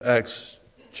Acts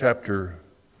chapter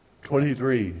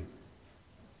 23.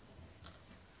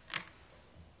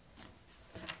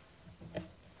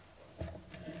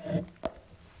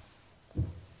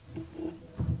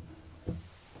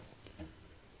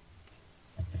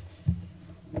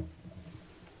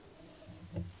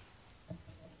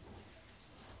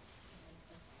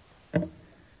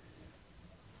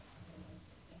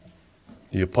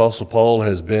 The Apostle Paul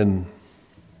has been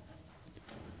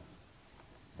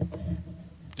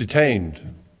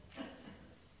detained.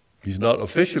 He's not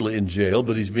officially in jail,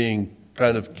 but he's being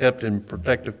kind of kept in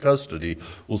protective custody.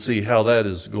 We'll see how that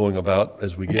is going about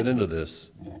as we get into this.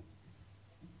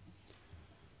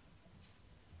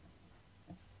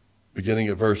 Beginning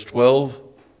at verse 12.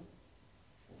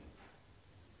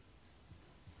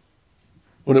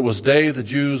 When it was day, the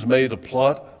Jews made a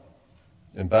plot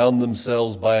and bound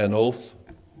themselves by an oath,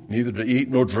 neither to eat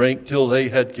nor drink till they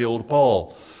had killed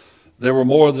Paul. There were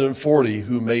more than 40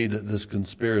 who made this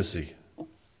conspiracy.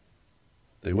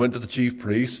 They went to the chief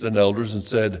priests and elders and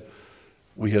said,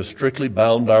 "We have strictly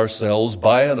bound ourselves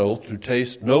by an oath to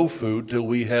taste no food till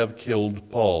we have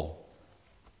killed Paul.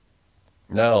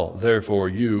 Now, therefore,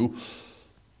 you,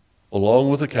 along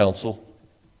with the council,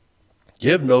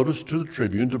 give notice to the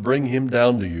tribune to bring him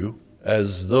down to you,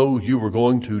 as though you were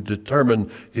going to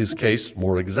determine his case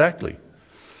more exactly.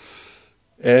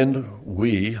 And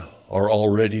we are all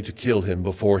ready to kill him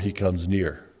before he comes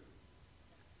near."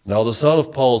 Now the son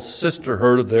of Paul's sister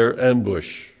heard of their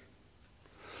ambush.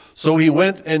 So he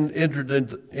went and entered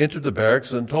the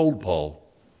barracks and told Paul.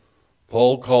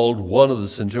 Paul called one of the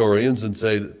centurions and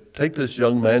said, "Take this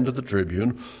young man to the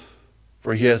tribune,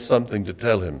 for he has something to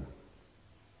tell him."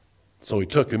 So he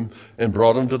took him and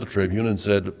brought him to the tribune and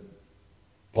said,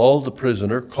 "Paul the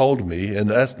prisoner called me and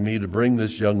asked me to bring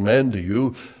this young man to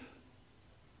you,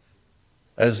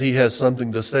 as he has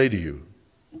something to say to you."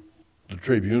 The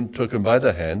tribune took him by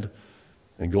the hand,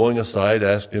 and going aside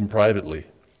asked him privately,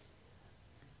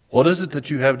 "What is it that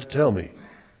you have to tell me?"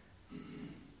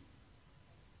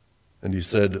 And he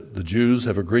said, "The Jews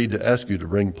have agreed to ask you to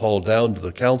bring Paul down to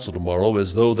the council tomorrow,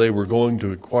 as though they were going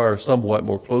to inquire somewhat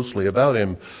more closely about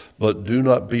him. But do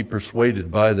not be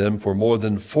persuaded by them, for more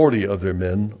than 40 of their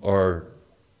men are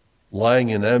lying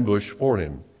in ambush for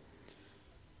him,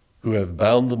 who have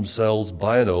bound themselves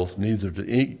by an oath neither to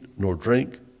eat nor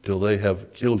drink till they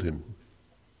have killed him.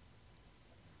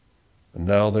 And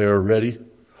now they are ready,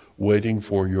 waiting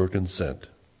for your consent."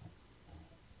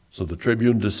 So the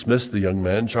tribune dismissed the young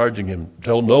man, charging him,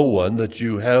 "Tell no one that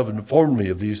you have informed me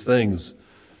of these things."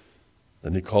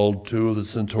 Then he called 2 of the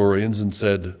centurions and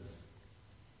said,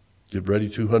 "Get ready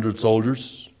 200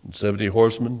 soldiers and 70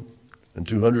 horsemen and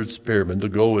 200 spearmen to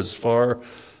go as far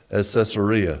as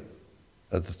Caesarea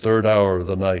at the 3rd hour of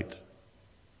the night.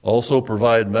 Also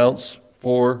provide mounts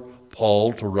for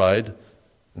Paul to ride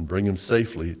and bring him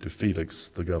safely to Felix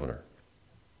the governor."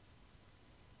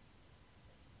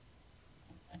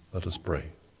 Let us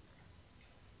pray.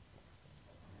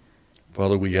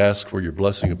 Father, we ask for your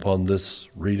blessing upon this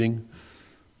reading,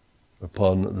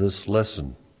 upon this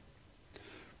lesson.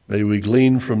 May we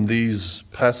glean from these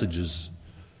passages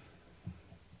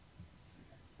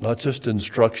not just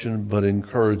instruction, but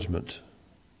encouragement.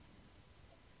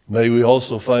 May we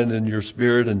also find in your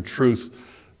spirit and truth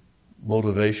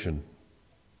motivation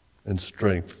and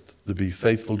strength to be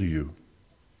faithful to you.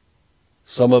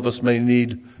 Some of us may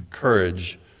need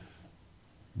courage.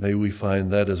 May we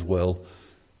find that as well,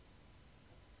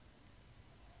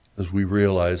 as we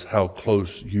realize how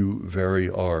close you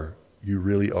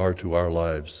really are to our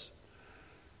lives.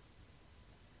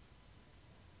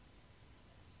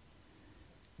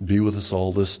 Be with us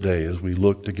all this day as we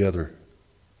look together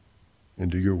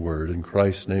into your word. In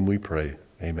Christ's name we pray.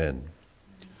 Amen.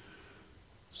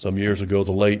 Some years ago,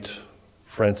 the late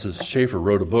Francis Schaeffer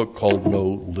wrote a book called No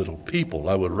Little People.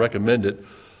 I would recommend it.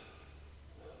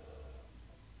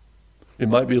 It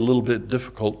might be a little bit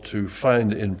difficult to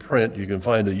find in print. You can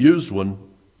find a used one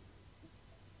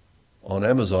on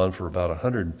Amazon for about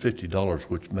 $150,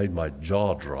 which made my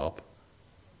jaw drop.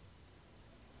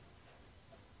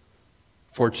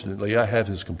 Fortunately, I have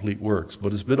his complete works,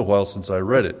 but it's been a while since I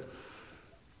read it.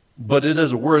 But it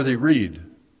is a worthy read.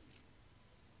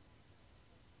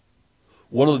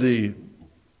 One of the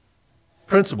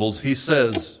principles he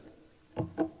says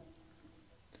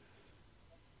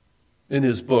in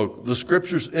his book, the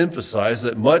scriptures emphasize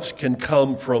that much can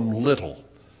come from little,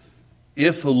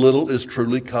 if the little is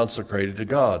truly consecrated to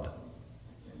God.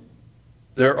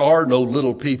 There are no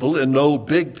little people and no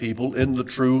big people in the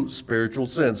true spiritual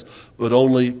sense, but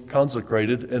only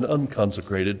consecrated and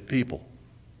unconsecrated people.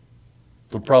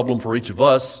 The problem for each of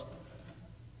us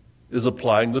is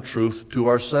applying the truth to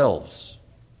ourselves.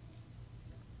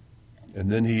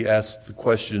 And then he asks the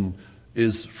question,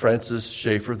 is Francis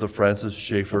Schaeffer the Francis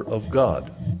Schaeffer of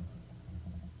God?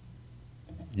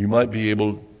 You might be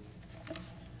able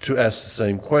to ask the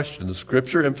same question. The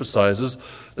Scripture emphasizes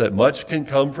that much can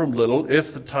come from little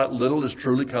if the little is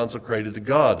truly consecrated to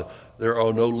God. There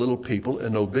are no little people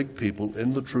and no big people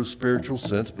in the true spiritual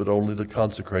sense, but only the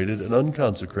consecrated and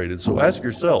unconsecrated. So ask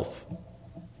yourself,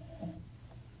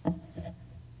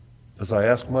 as I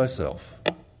ask myself,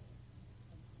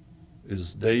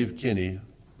 is Dave Kinney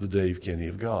the Dave Kinney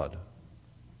of God?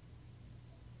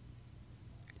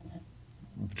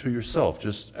 To yourself,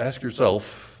 just ask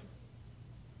yourself,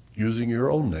 using your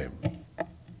own name.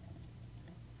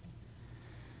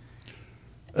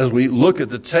 As we look at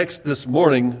the text this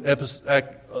morning,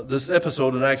 this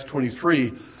episode in Acts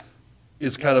 23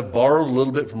 is kind of borrowed a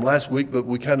little bit from last week, but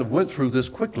we kind of went through this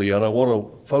quickly, and I want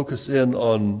to focus in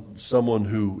on someone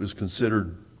who is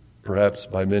considered, perhaps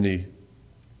by many,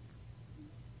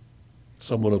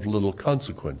 someone of little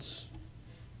consequence.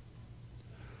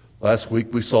 Last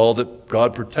week we saw that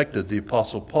God protected the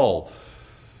Apostle Paul,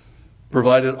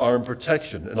 provided armed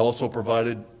protection, and also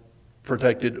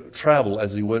protected travel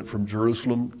as he went from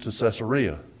Jerusalem to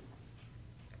Caesarea.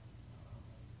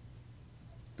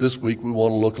 This week we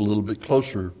want to look a little bit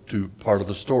closer to part of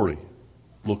the story.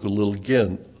 Look a little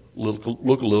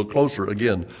closer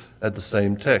again at the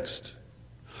same text.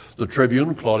 The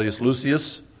tribune, Claudius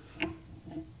Lucius,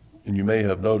 and you may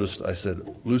have noticed I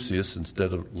said Lucius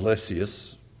instead of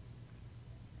Lysias.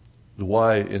 The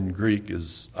Y in Greek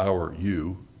is our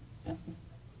U.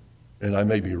 And I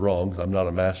may be wrong, I'm not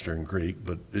a master in Greek,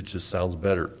 but it just sounds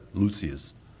better,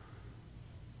 Lucius,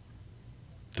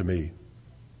 to me.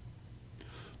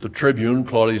 The tribune,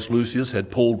 Claudius Lucius,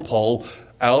 had pulled Paul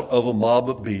out of a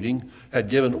mob beating, had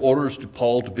given orders to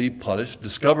Paul to be punished,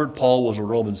 discovered Paul was a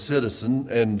Roman citizen,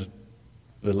 and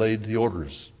delayed the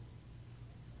orders.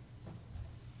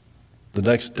 The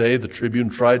next day, the tribune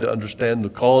tried to understand the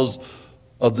cause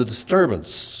of the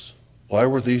disturbance. Why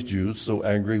were these Jews so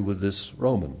angry with this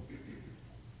Roman?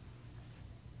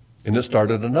 And it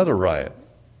started another riot.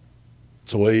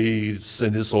 So he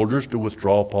sent his soldiers to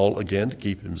withdraw Paul again to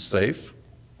keep him safe.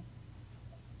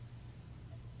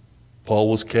 Paul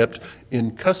was kept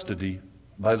in custody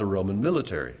by the Roman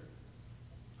military.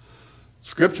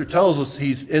 Scripture tells us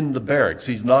he's in the barracks.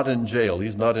 He's not in jail.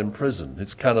 He's not in prison.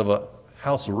 It's kind of a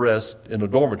house arrest in a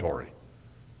dormitory.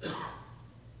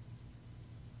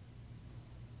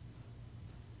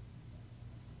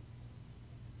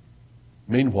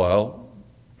 Meanwhile,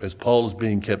 as Paul is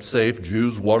being kept safe,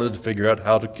 Jews wanted to figure out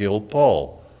how to kill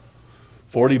Paul.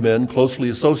 40 men closely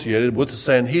associated with the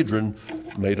Sanhedrin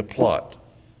made a plot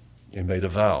and made a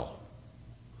vow.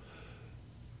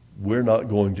 We're not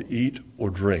going to eat or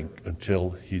drink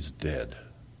until he's dead.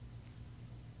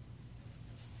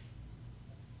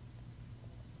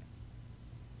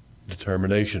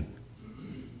 Determination.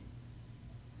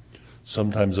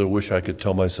 Sometimes I wish I could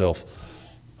tell myself,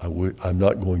 I'm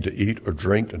not going to eat or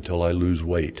drink until I lose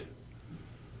weight.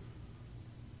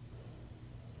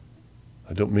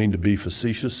 I don't mean to be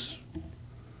facetious,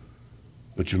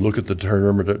 but you look at the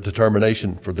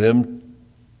determination for them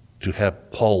to have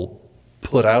Paul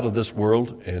put out of this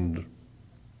world, and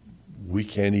we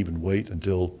can't even wait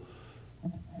until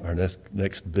our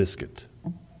next biscuit.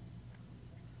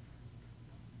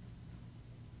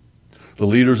 The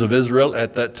leaders of Israel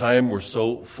at that time were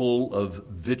so full of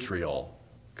vitriol,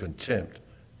 contempt,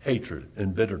 hatred,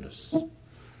 and bitterness.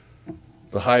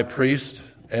 The high priest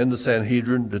and the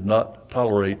Sanhedrin did not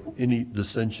tolerate any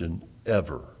dissension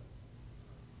ever.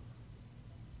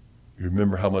 You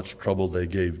remember how much trouble they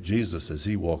gave Jesus as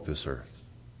he walked this earth.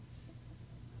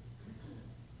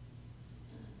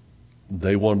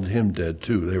 They wanted him dead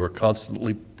too. They were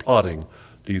constantly plotting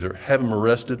to either have him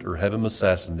arrested or have him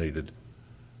assassinated.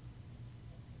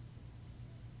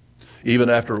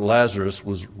 Even after Lazarus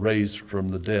was raised from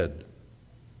the dead.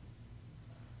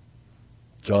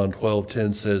 John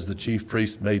 12:10 says the chief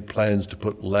priest made plans to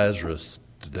put Lazarus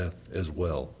to death as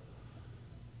well.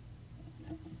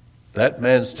 That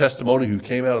man's testimony who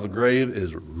came out of the grave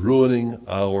is ruining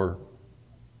our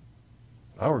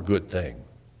good thing.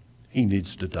 He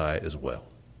needs to die as well.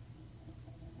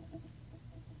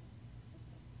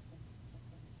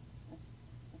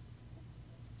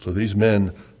 So these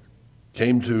men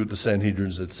came to the Sanhedrin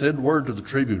and said, send word to the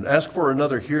tribune, ask for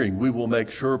another hearing. We will make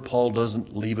sure Paul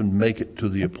doesn't even make it to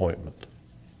the appointment.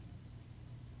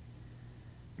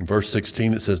 In verse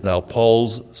 16 it says, now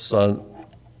Paul's son,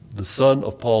 the son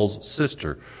of Paul's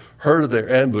sister, heard of their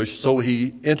ambush, so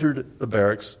he entered the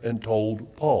barracks and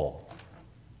told Paul.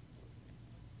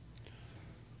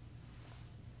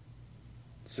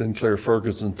 Sinclair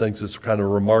Ferguson thinks it's kind of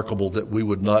remarkable that we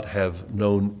would not have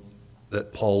known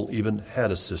that Paul even had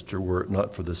a sister were it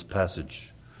not for this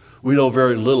passage. We know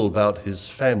very little about his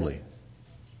family.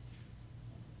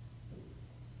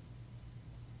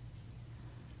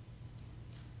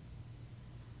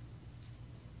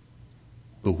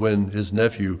 But when his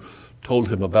nephew told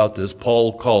him about this,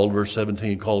 Paul called, verse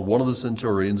 17, called one of the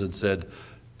centurions and said,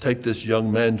 "Take this young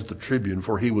man to the tribune,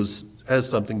 for he has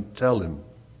something to tell him."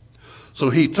 So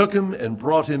he took him and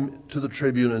brought him to the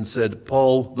tribune and said,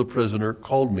 "Paul, the prisoner,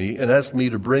 called me and asked me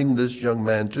to bring this young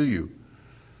man to you,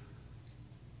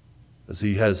 as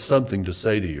he has something to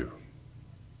say to you."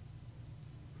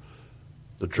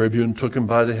 The tribune took him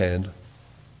by the hand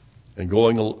and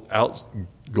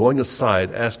going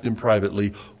aside, asked him privately,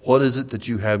 "What is it that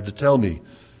you have to tell me?"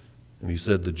 And he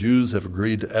said, "The Jews have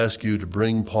agreed to ask you to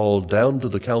bring Paul down to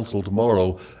the council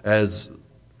tomorrow, as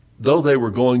though they were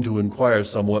going to inquire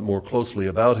somewhat more closely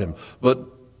about him. But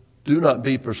do not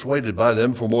be persuaded by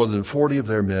them, for more than 40 of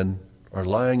their men are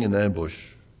lying in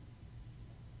ambush.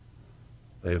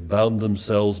 They have bound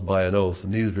themselves by an oath,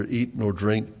 neither to eat nor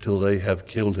drink till they have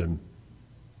killed him.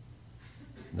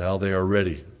 Now they are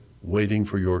ready, waiting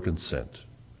for your consent."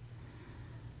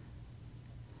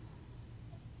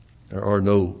 There are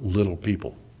no little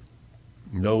people,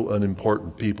 no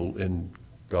unimportant people in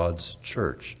God's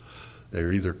church. They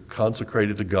are either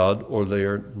consecrated to God or they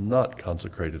are not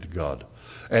consecrated to God.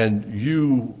 And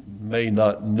you may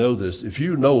not know this. If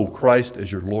you know Christ as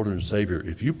your Lord and Savior,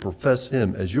 if you profess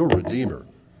Him as your Redeemer,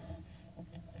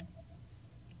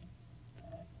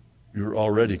 you're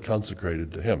already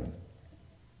consecrated to Him.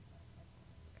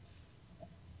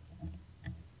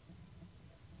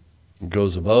 It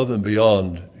goes above and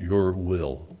beyond your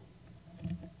will.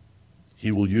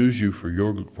 He will use you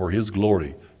for His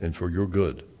glory and for your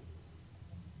good,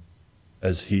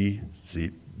 as He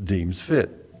deems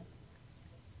fit.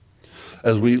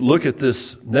 As we look at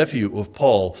this nephew of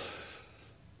Paul,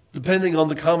 depending on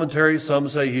the commentary, some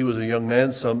say he was a young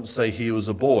man, some say he was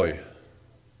a boy.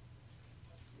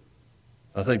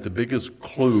 I think the biggest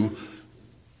clue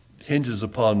hinges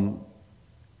upon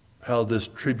how this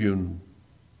tribune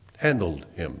handled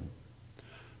him.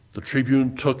 The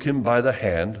tribune took him by the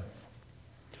hand.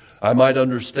 I might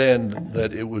understand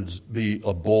that it would be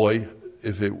a boy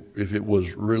if it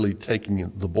was really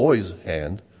taking the boy's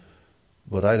hand,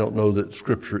 but I don't know that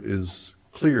Scripture is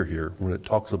clear here. When it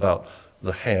talks about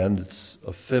the hand, it's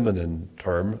a feminine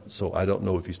term, so I don't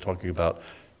know if he's talking about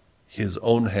his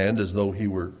own hand as though he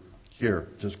were, "Here,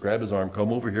 just grab his arm,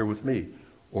 come over here with me."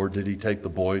 Or did he take the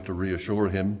boy to reassure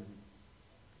him?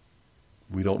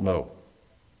 We don't know.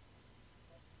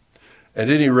 At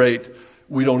any rate,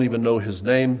 we don't even know his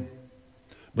name,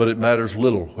 but it matters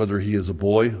little whether he is a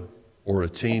boy or a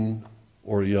teen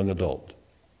or a young adult.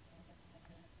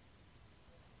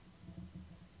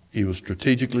 He was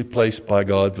strategically placed by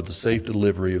God for the safe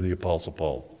delivery of the Apostle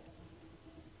Paul.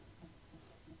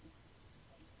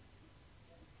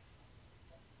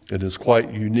 It is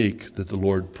quite unique that the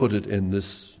Lord put it in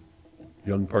this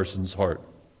young person's heart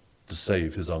to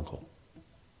save his uncle.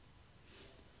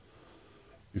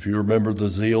 If you remember the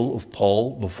zeal of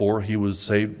Paul before he was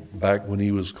saved, back when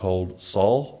he was called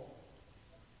Saul,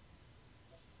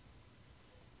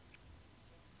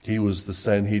 he was the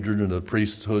Sanhedrin and the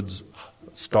priesthood's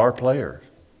star player.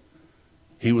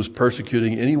 He was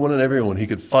persecuting anyone and everyone he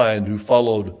could find who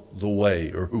followed the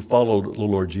way or who followed the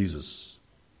Lord Jesus.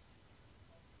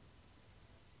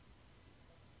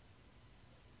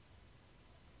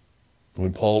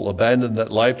 When Paul abandoned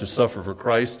that life to suffer for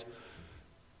Christ,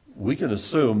 we can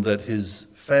assume that his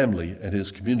family and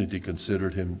his community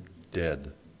considered him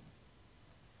dead.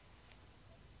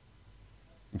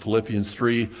 In Philippians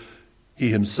 3, he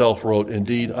himself wrote,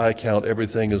 "Indeed, I count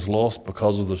everything as lost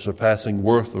because of the surpassing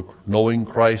worth of knowing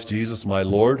Christ Jesus my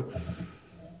Lord.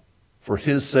 For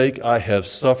his sake I have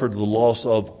suffered the loss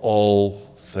of all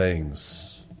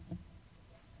things."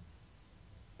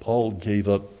 Paul gave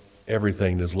up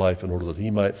everything in his life in order that he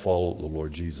might follow the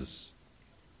Lord Jesus.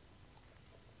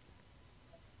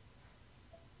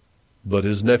 But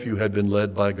his nephew had been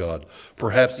led by God.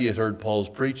 Perhaps he had heard Paul's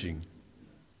preaching.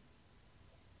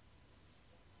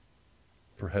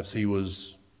 Perhaps he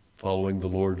was following the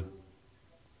Lord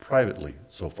privately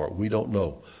so far. We don't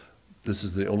know. This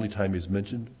is the only time he's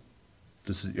mentioned.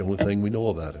 This is the only thing we know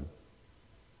about him.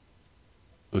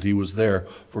 But he was there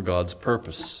for God's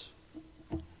purpose.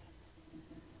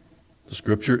 The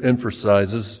Scripture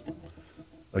emphasizes,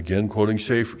 again quoting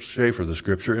Schaeffer, the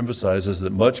Scripture emphasizes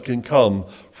that much can come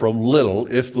from little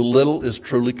if the little is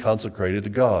truly consecrated to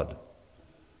God.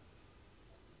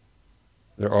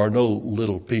 There are no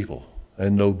little people.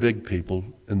 and no big people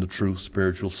in the true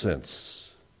spiritual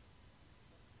sense,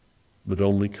 but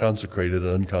only consecrated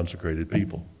and unconsecrated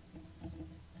people.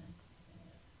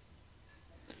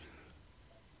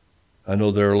 I know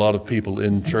there are a lot of people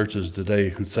in churches today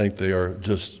who think they are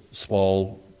just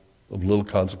small, of little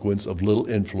consequence, of little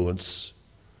influence,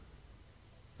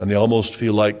 and they almost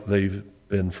feel like they've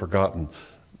been forgotten.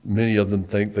 Many of them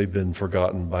think they've been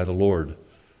forgotten by the Lord,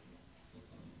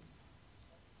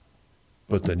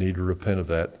 but they need to repent of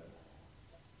that.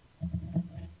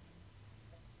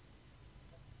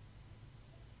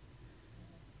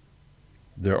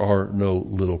 There are no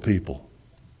little people.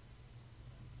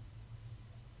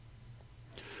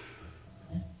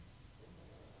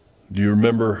 Do you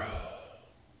remember?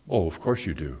 Oh, of course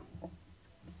you do.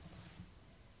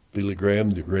 Billy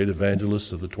Graham, the great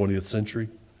evangelist of the 20th century.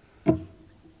 Who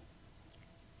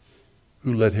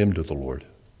led him to the Lord?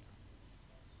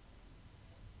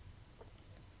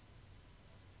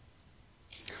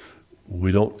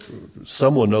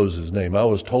 Someone knows his name. I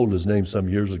was told his name some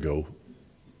years ago,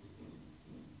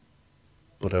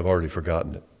 but I've already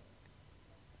forgotten it.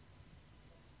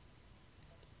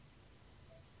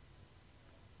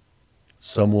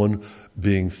 Someone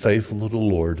being faithful to the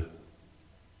Lord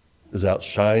is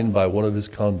outshined by one of his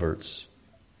converts,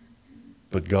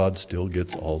 but God still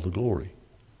gets all the glory.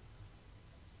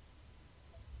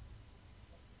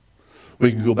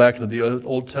 We can go back into the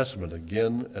Old Testament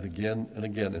again and again and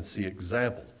again and see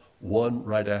example, one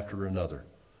right after another.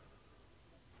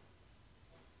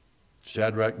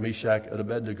 Shadrach, Meshach, and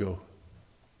Abednego,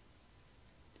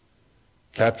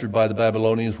 captured by the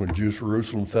Babylonians when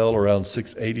Jerusalem fell around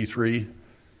 683.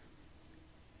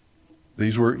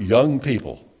 These were young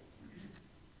people,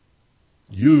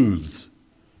 youths.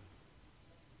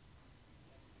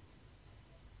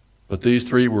 But these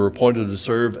three were appointed to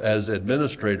serve as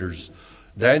administrators.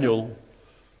 Daniel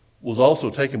was also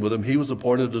taken with him. He was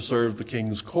appointed to serve the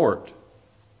king's court.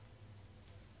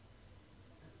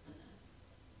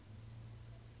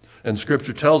 And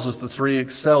Scripture tells us the three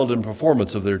excelled in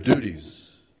performance of their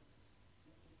duties.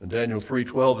 In Daniel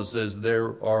 3:12 it says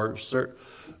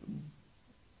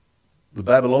the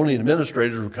Babylonian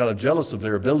administrators were kind of jealous of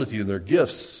their ability and their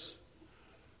gifts.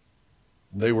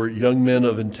 They were young men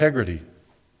of integrity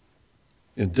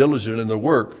and diligent in their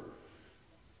work.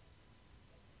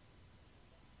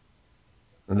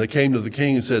 And they came to the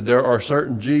king and said, "There are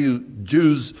certain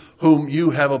Jews whom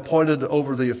you have appointed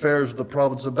over the affairs of the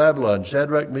province of Babylon,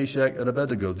 Shadrach, Meshach, and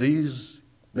Abednego. These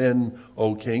men,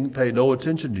 O king, pay no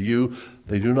attention to you.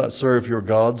 They do not serve your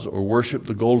gods or worship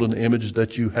the golden image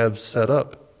that you have set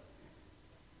up."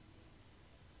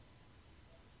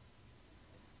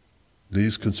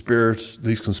 These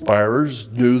conspirators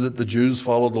knew that the Jews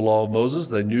followed the law of Moses.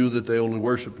 They knew that they only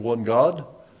worshiped one God.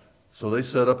 So they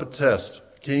set up a test.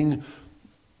 King,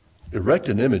 erect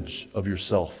an image of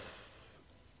yourself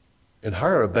and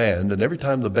hire a band. And every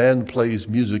time the band plays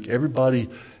music, everybody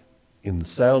in the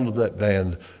sound of that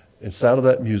band, in sound of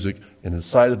that music, and in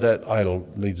sight of that idol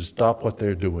need to stop what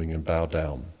they're doing and bow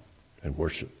down and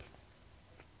worship.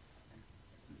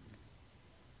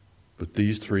 But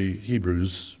these three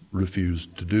Hebrews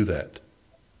refused to do that.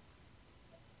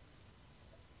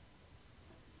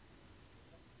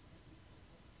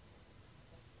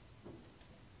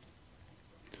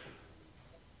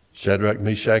 Shadrach,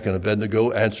 Meshach, and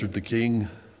Abednego answered the king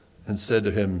and said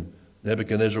to him,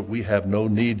 "Nebuchadnezzar, we have no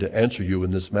need to answer you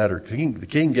in this matter." The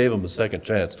king gave them a second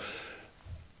chance.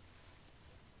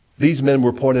 These men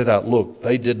were pointed out. Look,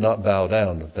 they did not bow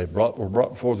down. They were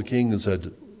brought before the king and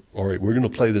said, "All right, we're going to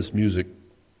play this music,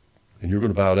 and you're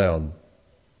going to bow down,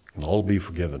 and all will be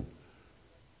forgiven."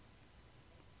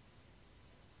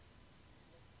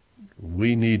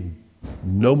 We need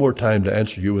no more time to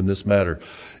answer you in this matter.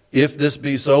 If this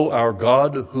be so, our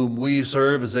God, whom we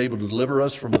serve, is able to deliver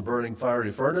us from the burning fiery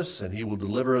furnace, and he will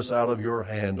deliver us out of your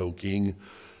hand, O king.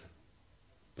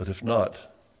 But if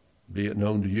not, be it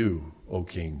known to you, O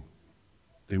king,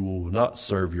 they will not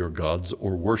serve your gods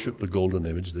or worship the golden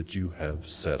image that you have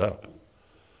set up.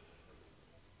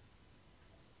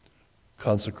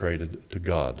 Consecrated to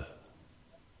God,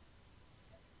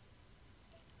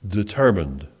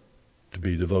 determined to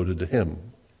be devoted to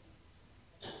him.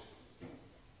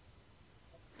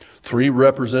 Three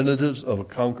representatives of a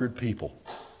conquered people.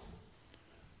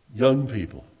 Young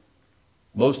people.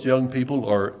 Most young people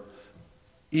are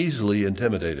easily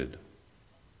intimidated.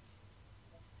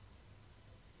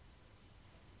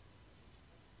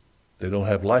 They don't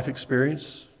have life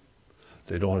experience.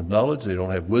 They don't have knowledge. They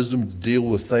don't have wisdom to deal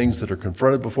with things that are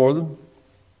confronted before them.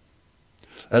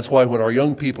 That's why when our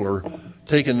young people are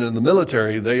taken in the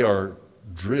military, they are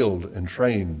drilled and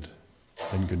trained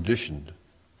and conditioned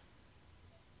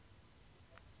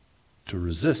to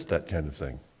resist that kind of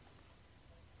thing.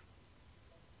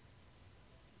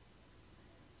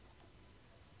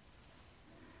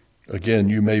 Again,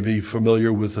 you may be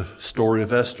familiar with the story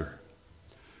of Esther.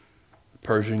 The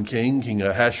Persian king, King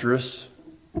Ahasuerus,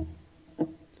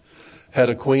 had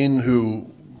a queen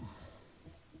who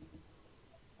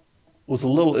was a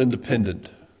little independent.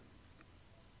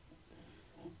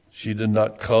 She did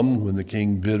not come when the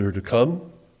king bid her to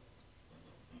come.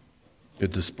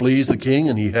 It displeased the king,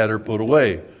 and he had her put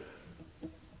away.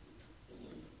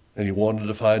 And he wanted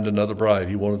to find another bride.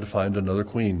 He wanted to find another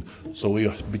queen. So he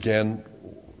began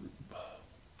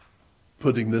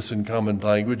putting this in common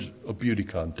language, a beauty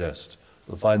contest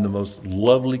to find the most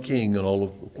lovely king and all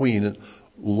of queen, and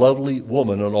lovely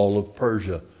woman in all of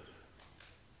Persia.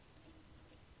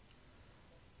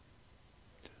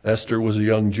 Esther was a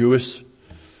young Jewess.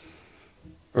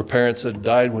 Her parents had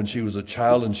died when she was a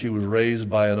child, and she was raised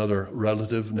by another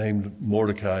relative named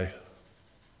Mordecai.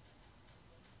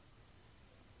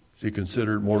 She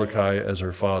considered Mordecai as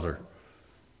her father.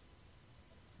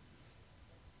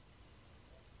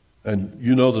 And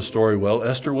you know the story well.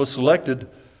 Esther was selected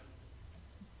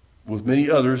with many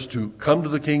others to come to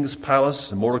the king's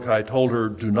palace, and Mordecai told her,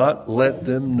 "Do not let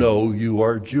them know you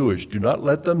are Jewish. Do not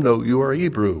let them know you are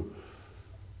Hebrew."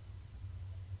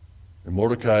 And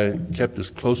Mordecai kept as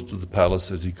close to the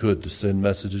palace as he could to send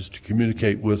messages, to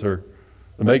communicate with her,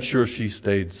 to make sure she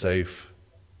stayed safe.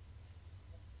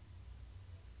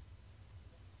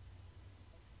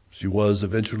 She was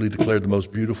eventually declared the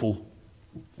most beautiful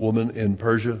woman in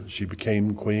Persia. She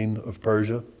became queen of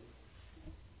Persia.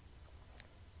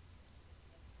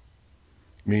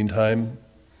 Meantime,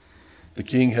 the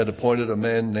king had appointed a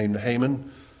man named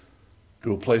Haman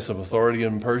to a place of authority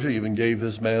in Persia, even gave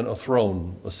this man a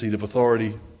throne, a seat of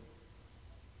authority.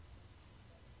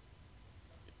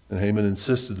 And Haman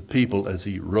insisted the people, as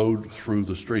he rode through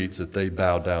the streets, that they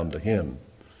bow down to him.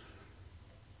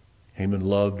 Haman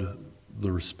loved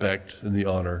the respect and the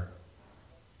honor.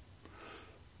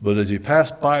 But as he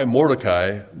passed by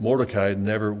Mordecai, Mordecai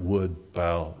never would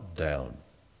bow down.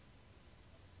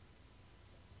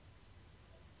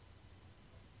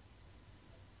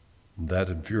 That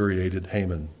infuriated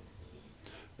Haman.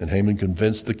 And Haman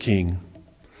convinced the king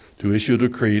to issue a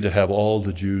decree to have all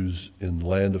the Jews in the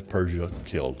land of Persia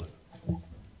killed.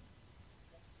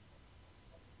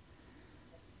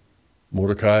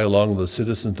 Mordecai, along with the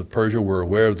citizens of Persia, were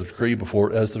aware of the decree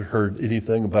before Esther heard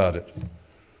anything about it.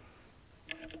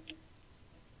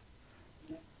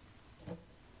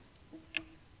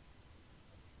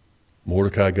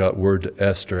 Mordecai got word to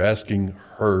Esther, asking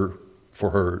her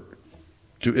for her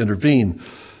to intervene.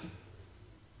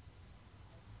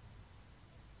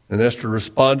 And Esther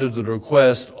responded to the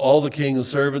request. All the king's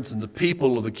servants and the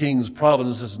people of the king's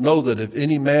provinces know that if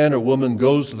any man or woman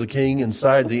goes to the king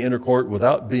inside the inner court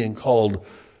without being called,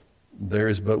 there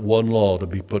is but one law to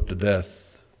be put to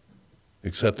death,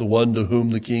 except the one to whom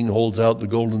the king holds out the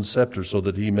golden scepter so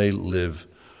that he may live.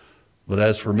 But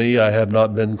as for me, I have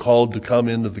not been called to come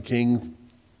into the king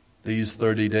these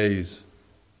 30 days.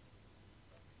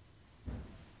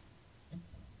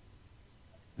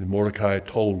 And Mordecai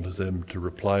told them to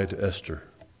reply to Esther,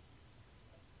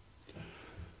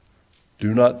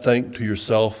 "Do not think to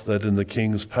yourself that in the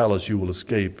king's palace you will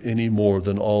escape any more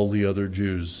than all the other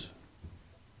Jews.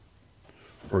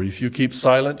 For if you keep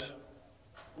silent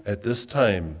at this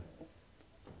time,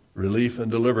 relief and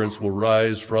deliverance will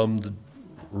rise for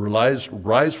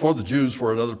the Jews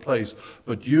for another place,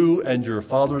 but you and your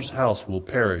father's house will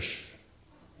perish.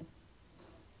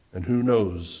 And who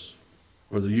knows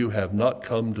whether you have not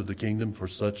come to the kingdom for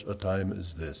such a time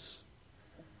as this."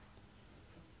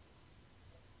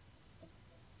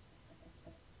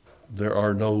 There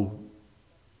are no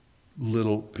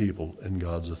little people in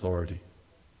God's authority.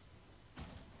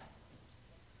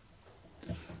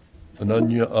 An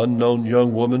unknown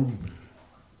young woman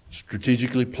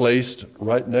strategically placed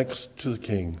right next to the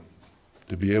king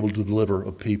to be able to deliver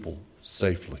a people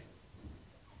safely,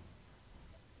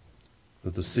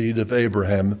 that the seed of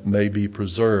Abraham may be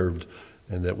preserved,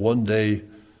 and that one day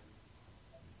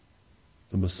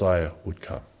the Messiah would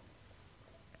come.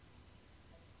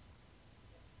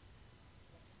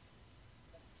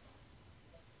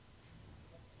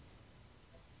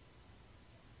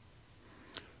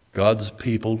 God's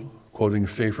people, quoting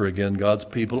Schaeffer again, God's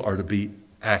people are to be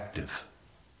active,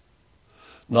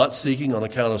 not seeking on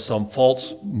account of some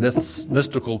false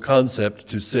mystical concept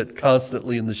to sit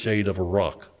constantly in the shade of a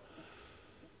rock.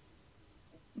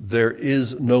 There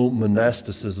is no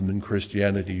monasticism in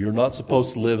Christianity. You're not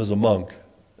supposed to live as a monk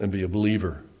and be a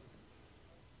believer.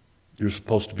 You're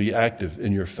supposed to be active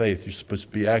in your faith. You're supposed to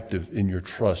be active in your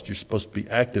trust. You're supposed to be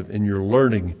active in your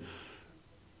learning.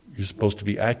 You're supposed to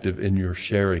be active in your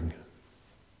sharing.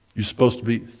 You're supposed to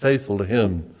be faithful to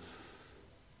Him.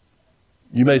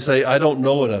 You may say, I don't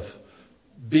know enough.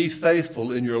 Be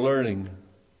faithful in your learning.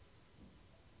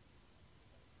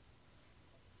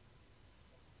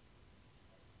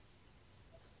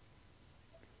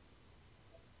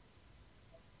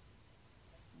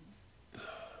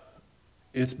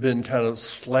 It's been kind of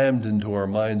slammed into our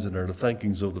minds and our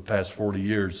thinkings over the past 40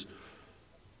 years,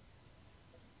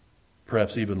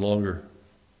 perhaps even longer,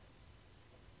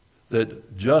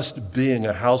 that just being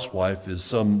a housewife is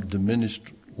some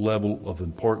diminished level of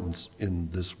importance in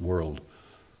this world.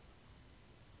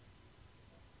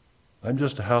 I'm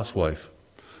just a housewife.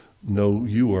 No,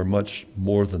 you are much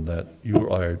more than that. You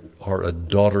are a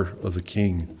daughter of the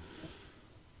King.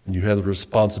 And you have the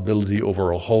responsibility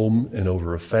over a home and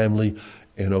over a family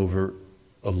and over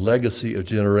a legacy of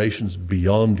generations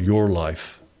beyond your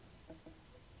life.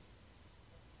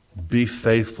 Be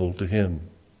faithful to Him.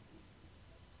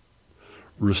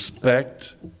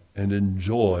 Respect and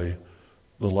enjoy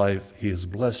the life He has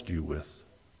blessed you with.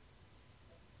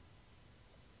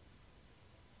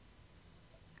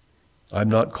 I'm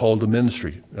not called to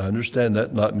ministry. I understand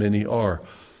that not many are.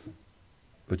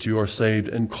 But you are saved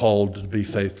and called to be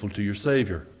faithful to your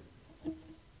Savior.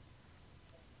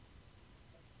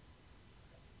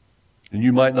 And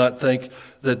you might not think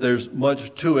that there's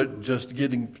much to it, just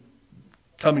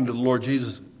coming to the Lord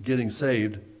Jesus, getting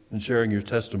saved, and sharing your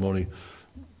testimony.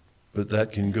 But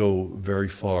that can go very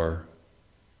far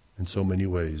in so many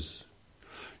ways.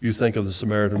 You think of the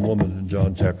Samaritan woman in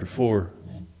John chapter 4.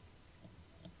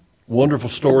 Wonderful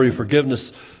story of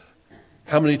forgiveness.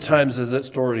 How many times has that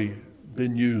story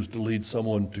been used to lead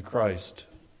someone to Christ?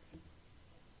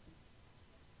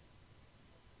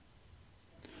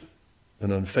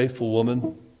 An unfaithful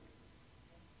woman.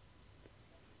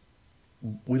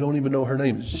 We don't even know her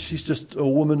name. She's just a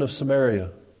woman of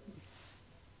Samaria.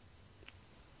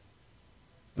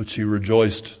 But she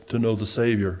rejoiced to know the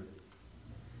Savior.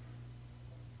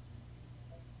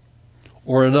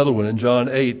 Or another one in John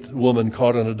 8, a woman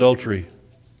caught in adultery.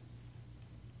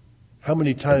 How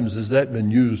many times has that been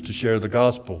used to share the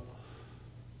gospel?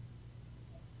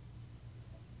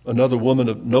 Another woman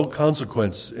of no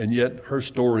consequence, and yet her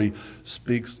story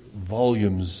speaks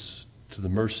volumes to the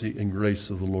mercy and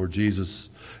grace of the Lord Jesus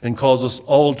and calls us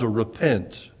all to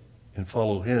repent and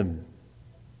follow Him.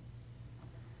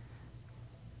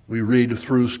 We read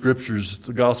through scriptures,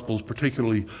 the Gospels,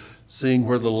 particularly seeing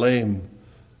where the lame,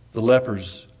 the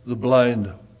lepers, the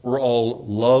blind were all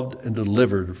loved and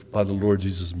delivered by the Lord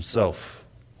Jesus Himself.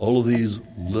 All of these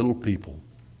little people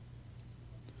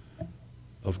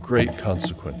of great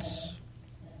consequence.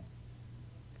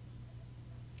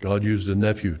 God used a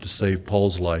nephew to save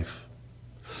Paul's life.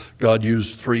 God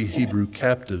used 3 Hebrew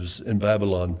captives in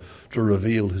Babylon to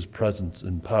reveal His presence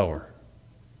and power.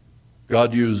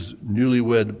 God used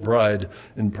newlywed bride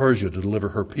in Persia to deliver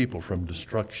her people from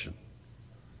destruction.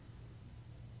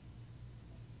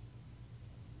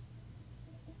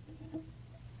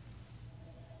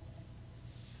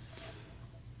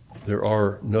 There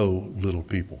are no little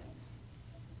people.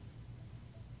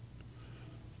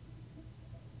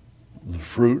 The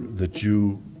fruit that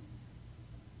you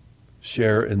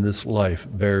share in this life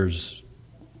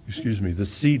the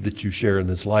seed that you share in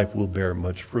this life will bear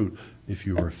much fruit if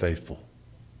you are faithful.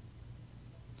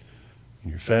 In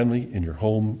your family, in your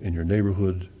home, in your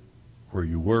neighborhood, where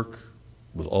you work,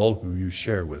 with all who you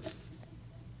share with.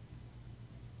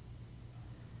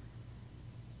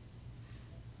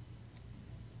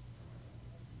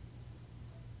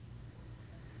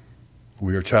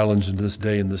 We are challenged in this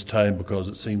day and this time because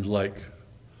it seems like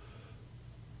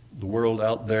the world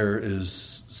out there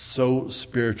is so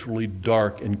spiritually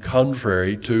dark and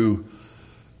contrary to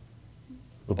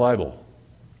the Bible.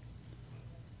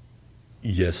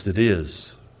 Yes, it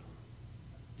is.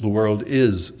 The world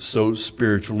is so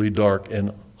spiritually dark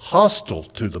and hostile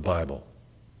to the Bible.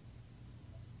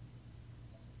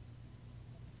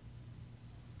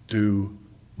 Do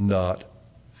not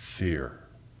fear.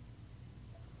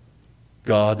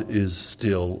 God is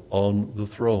still on the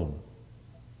throne.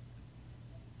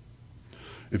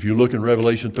 If you look in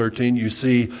Revelation 13, you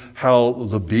see how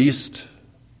the beast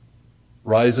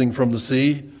rising from the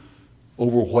sea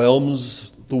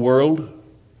overwhelms the world.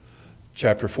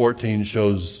 Chapter 14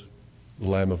 shows the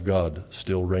Lamb of God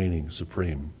still reigning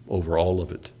supreme over all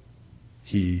of it.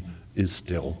 He is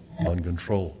still on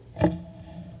control.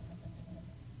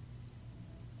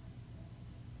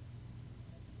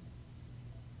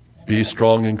 Be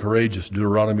strong and courageous.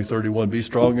 Deuteronomy 31, be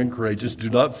strong and courageous. Do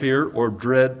not fear or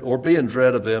dread or be in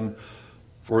dread of them,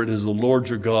 for it is the Lord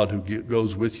your God who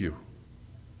goes with you.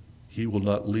 He will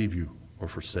not leave you or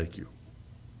forsake you.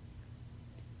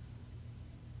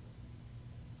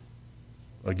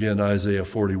 Again, Isaiah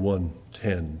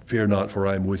 41:10. Fear not, for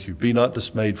I am with you. Be not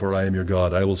dismayed, for I am your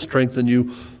God. I will strengthen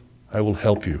you. I will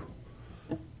help you.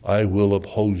 I will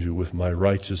uphold you with my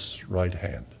righteous right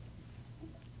hand.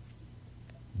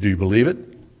 Do you believe it?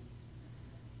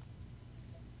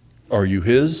 Are you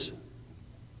his?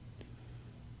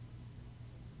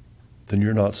 Then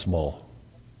you're not small.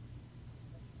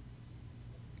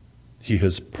 He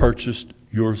has purchased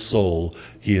your soul.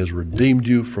 He has redeemed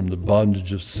you from the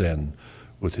bondage of sin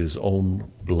with his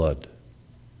own blood.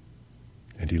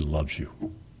 And he loves you.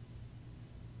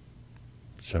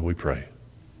 Shall we pray?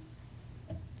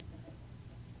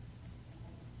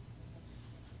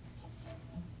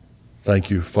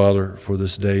 Thank you, Father, for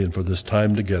this day and for this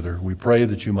time together. We pray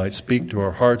that you might speak to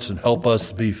our hearts and help us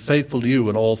to be faithful to you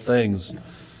in all things.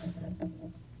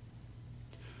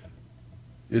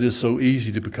 It is so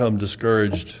easy to become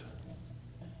discouraged.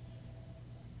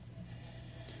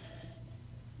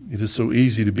 It is so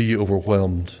easy to be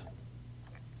overwhelmed.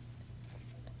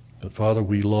 But Father,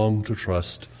 we long to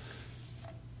trust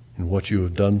in what you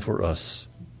have done for us.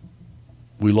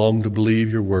 We long to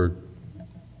believe your word.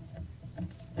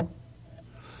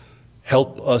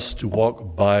 Help us to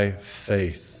walk by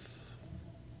faith,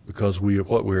 because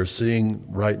what we are seeing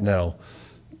right now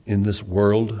in this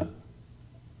world,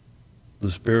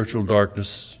 the spiritual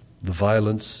darkness, the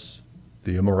violence,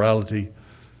 the immorality,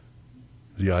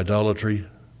 the idolatry,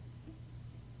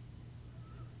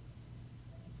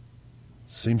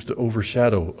 seems to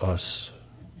overshadow us.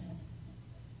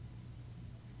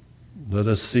 Let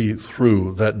us see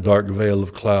through that dark veil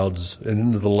of clouds and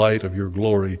into the light of your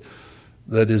glory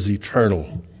that is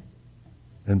eternal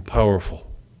and powerful.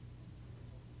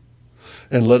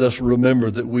 And let us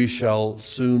remember that we shall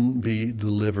soon be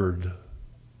delivered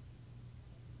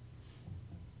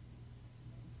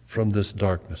from this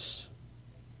darkness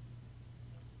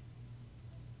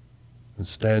and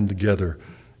stand together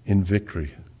in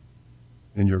victory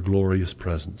in your glorious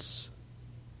presence.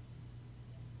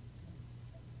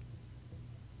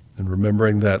 And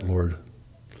remembering that, Lord,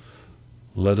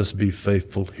 let us be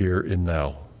faithful here and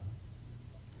now.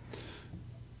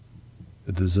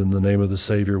 It is in the name of the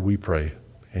Savior we pray.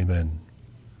 Amen.